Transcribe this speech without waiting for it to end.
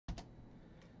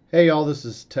Hey y'all, this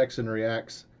is Texan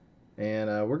Reacts, and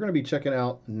we're going to be checking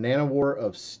out Nanowar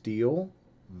of Steel,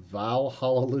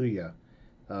 Valhalleluja,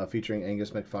 featuring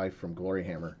Angus McFife from Glory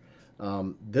Hammer.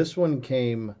 This one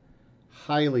came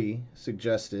highly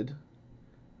suggested.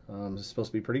 It's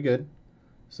supposed to be pretty good,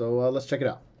 so let's check it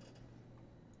out.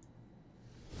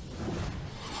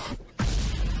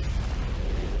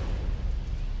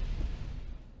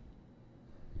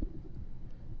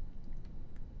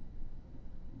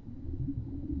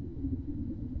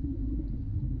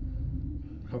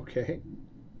 Okay.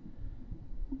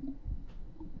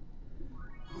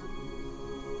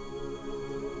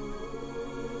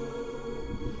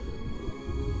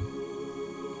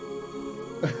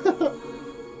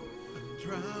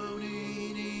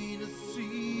 Drowning in a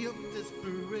sea of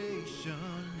desperation.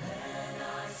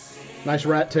 Nice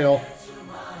rat tail.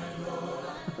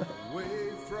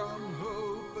 Away from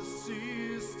hope, a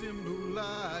system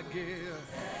like it.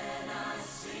 And I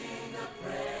sing a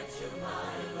prayer to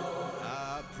my Lord.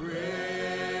 I pray.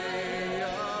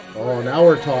 Oh, now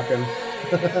we're talking.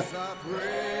 Yes, I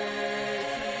pray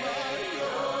to my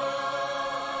Lord.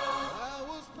 I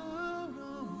was down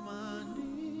on my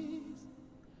knees,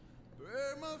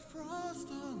 bear my frost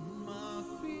on my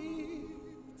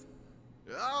feet.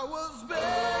 I was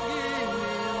begging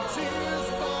in tears,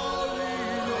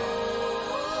 falling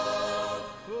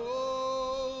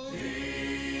oh,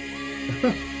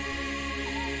 deep.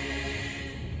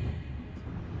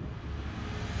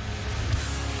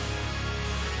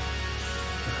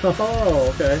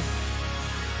 Oh, okay.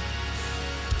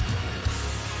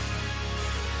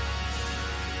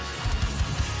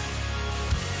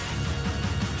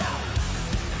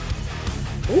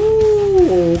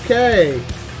 Ooh, okay.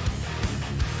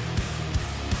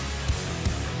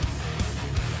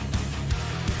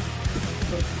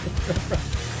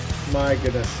 My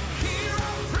goodness.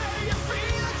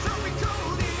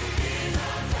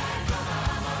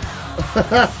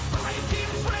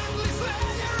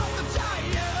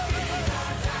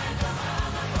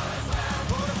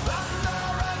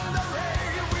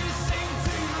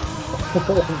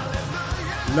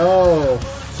 No.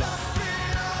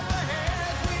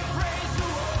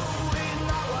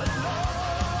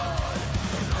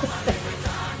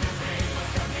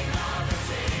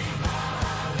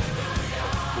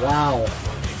 Wow.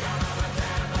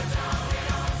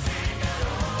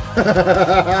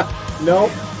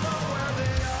 Nope.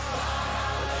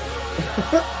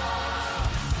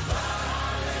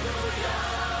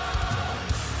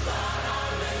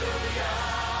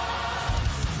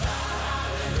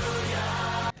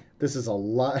 This is a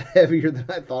lot heavier than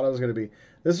I thought it was going to be.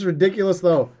 This is ridiculous,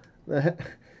 though.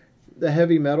 The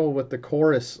heavy metal with the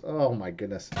chorus. Oh, my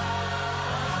goodness.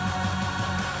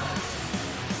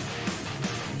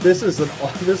 This is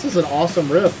an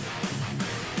awesome riff.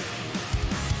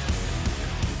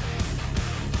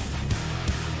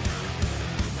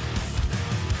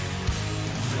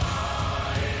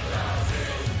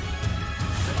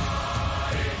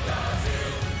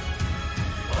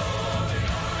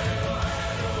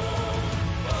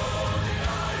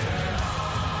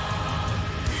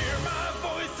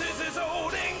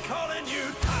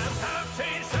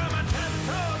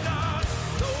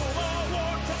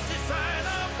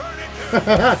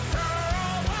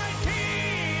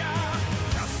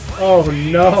 Oh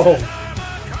no.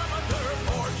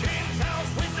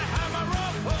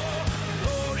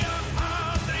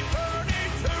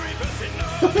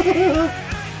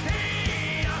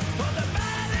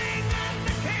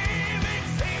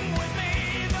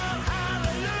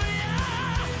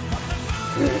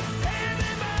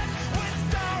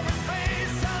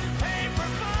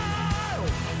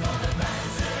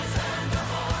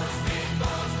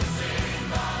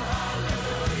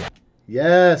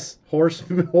 Yes, horse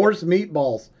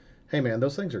meatballs. Hey man,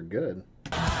 those things are good.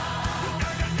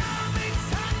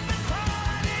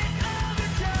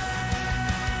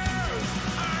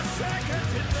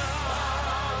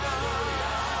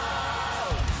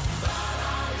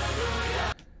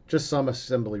 Just some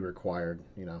assembly required,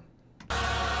 you know.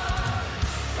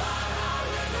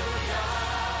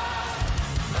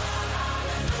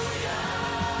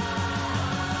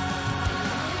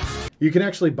 You can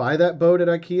actually buy that boat at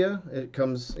Ikea. It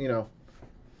comes, you know.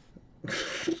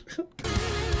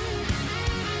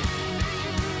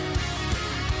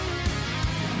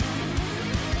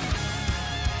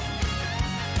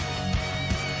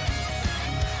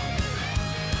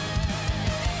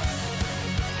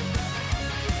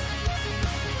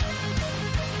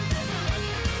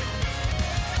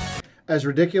 As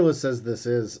ridiculous as this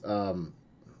is,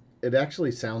 it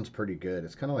actually sounds pretty good.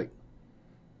 It's kind of like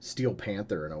Steel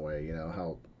Panther in a way, you know,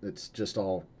 how it's just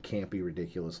all campy,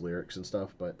 ridiculous lyrics and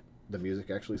stuff, but the music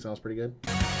actually sounds pretty good.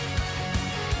 Our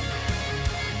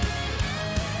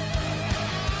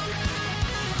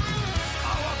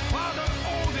Father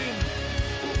Odin,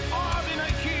 who art in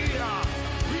Ikea,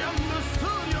 we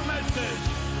understood your message.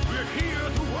 We're here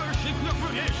to worship your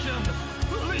creation.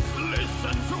 Please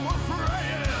listen to our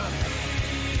prayer.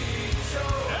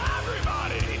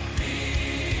 Everybody,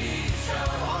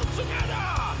 all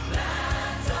together.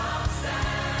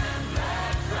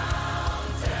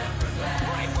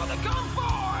 Pray for the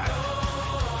comfort.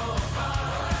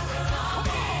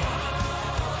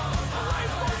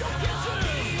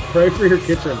 Pray for your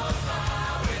kitchen.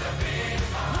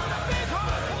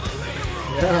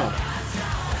 Yeah.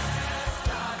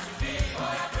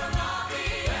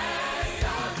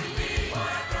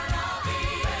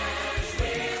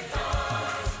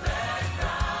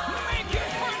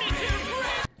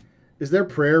 Is their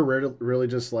prayer really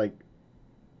just like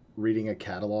reading a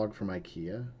catalog from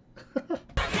Ikea?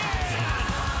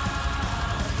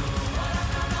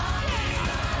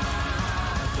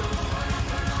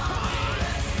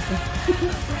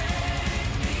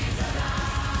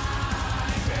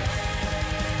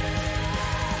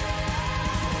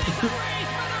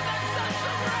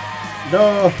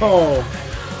 No!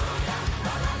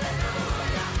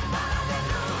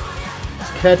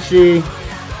 It's catchy.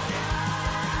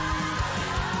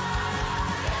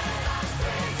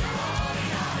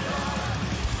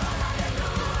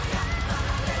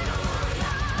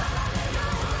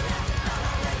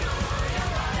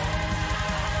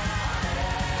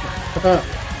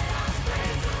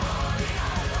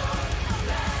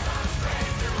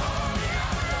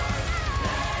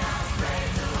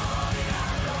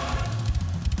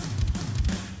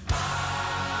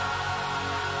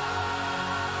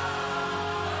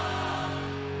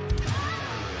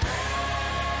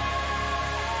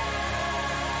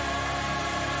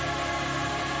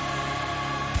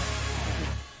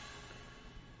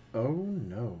 Oh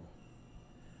no.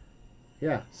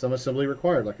 Yeah, some assembly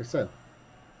required, like I said.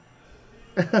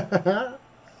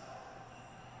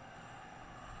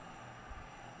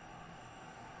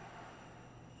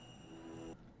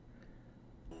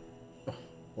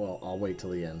 Well, I'll wait till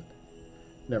the end.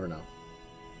 Never know.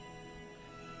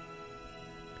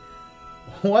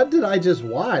 What did I just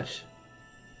watch?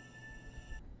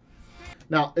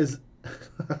 Now, is...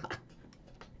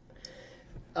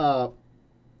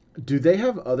 do they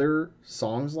have other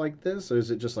songs like this, or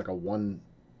is it just like a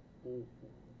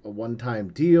one-time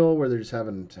deal where they're just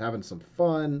having some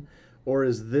fun, or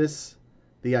is this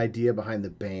the idea behind the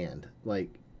band,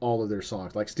 like all of their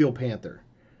songs, like Steel Panther?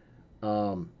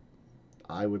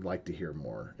 I would like to hear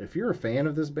more. If you're a fan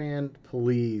of this band,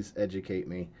 please educate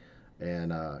me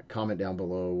and comment down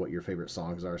below what your favorite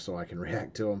songs are so I can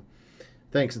react to them.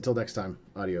 Thanks. Until next time.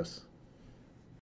 Adios.